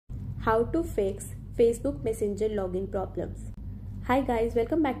How to fix Facebook Messenger login problems. Hi guys,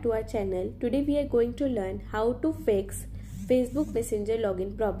 welcome back to our channel. Today we are going to learn how to fix Facebook Messenger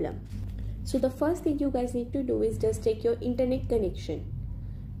login problem. So the first thing you guys need to do is just check your internet connection.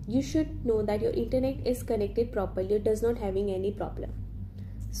 You should know that your internet is connected properly, it does not having any problem.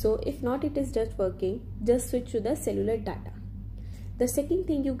 So if not, it is just working, just switch to the cellular data. The second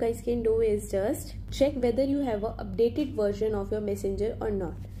thing you guys can do is just check whether you have an updated version of your Messenger or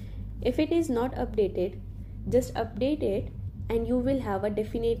not. If it is not updated, just update it and you will have a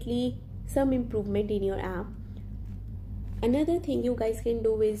definitely some improvement in your app. Another thing you guys can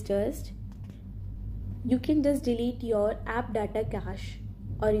do is you can just delete your app data cache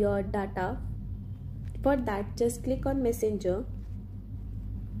or your data. For that, just click on Messenger,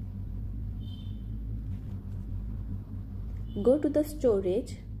 go to the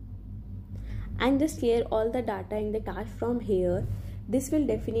storage and just clear all the data in the cache from here. This will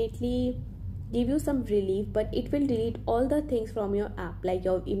definitely give you some relief, but it will delete all the things from your app like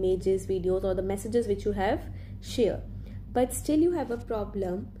your images, videos or the messages which you have shared. But still you have a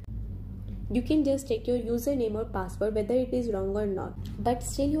problem. You can just check your username or password whether it is wrong or not. But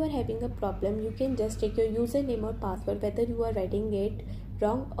still you are having a problem. You can just check your username or password whether you are writing it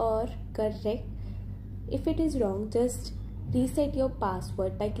wrong or correct. If it is wrong, just reset your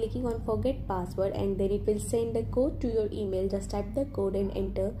password by clicking on forget password and then it will send the code to your email. Just type the code and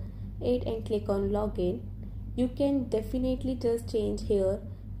enter it and click on login. You can definitely just change here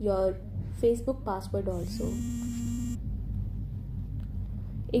your Facebook password also.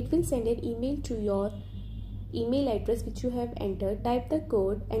 It will send an email to your email address which you have entered. Type the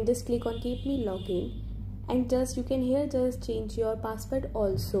code and just click on keep me login and you can here just change your password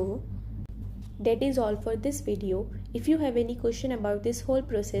also. That is all for this video. If you have any question about this whole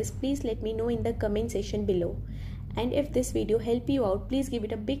process, please let me know in the comment section below. And if this video helped you out, please give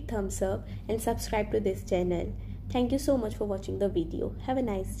it a big thumbs up and subscribe to this channel. Thank you so much for watching the video. Have a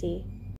nice day.